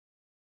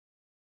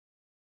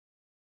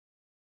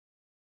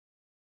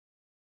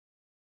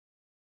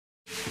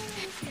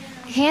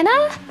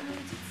Hannah?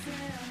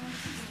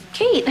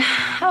 Kate.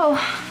 Oh,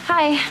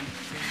 hi.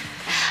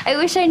 I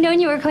wish I'd known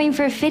you were coming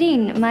for a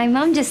fitting. My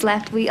mom just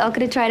left. We all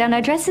could have tried on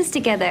our dresses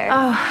together.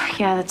 Oh,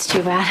 yeah, that's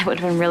too bad. It would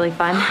have been really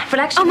fun. But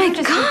actually, oh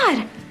my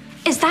God!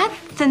 Is that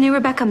the new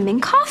Rebecca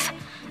Minkoff?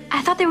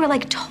 I thought they were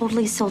like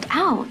totally sold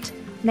out.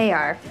 They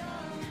are.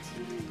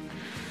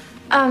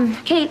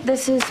 Kate,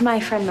 this is my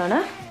friend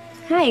Mona.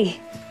 Hi.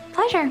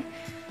 Pleasure.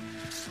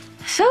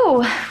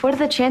 So, what are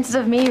the chances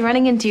of me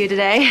running into you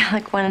today?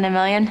 Like 1 in a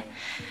million?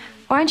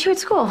 Why aren't you at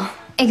school?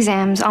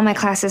 Exams. All my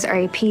classes are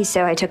AP,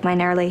 so I took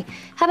mine early.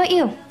 How about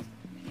you?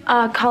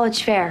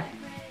 College fair.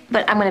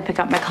 But I'm gonna pick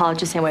up my college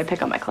the same way I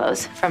pick up my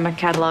clothes from a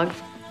catalog.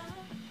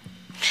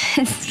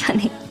 It's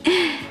funny.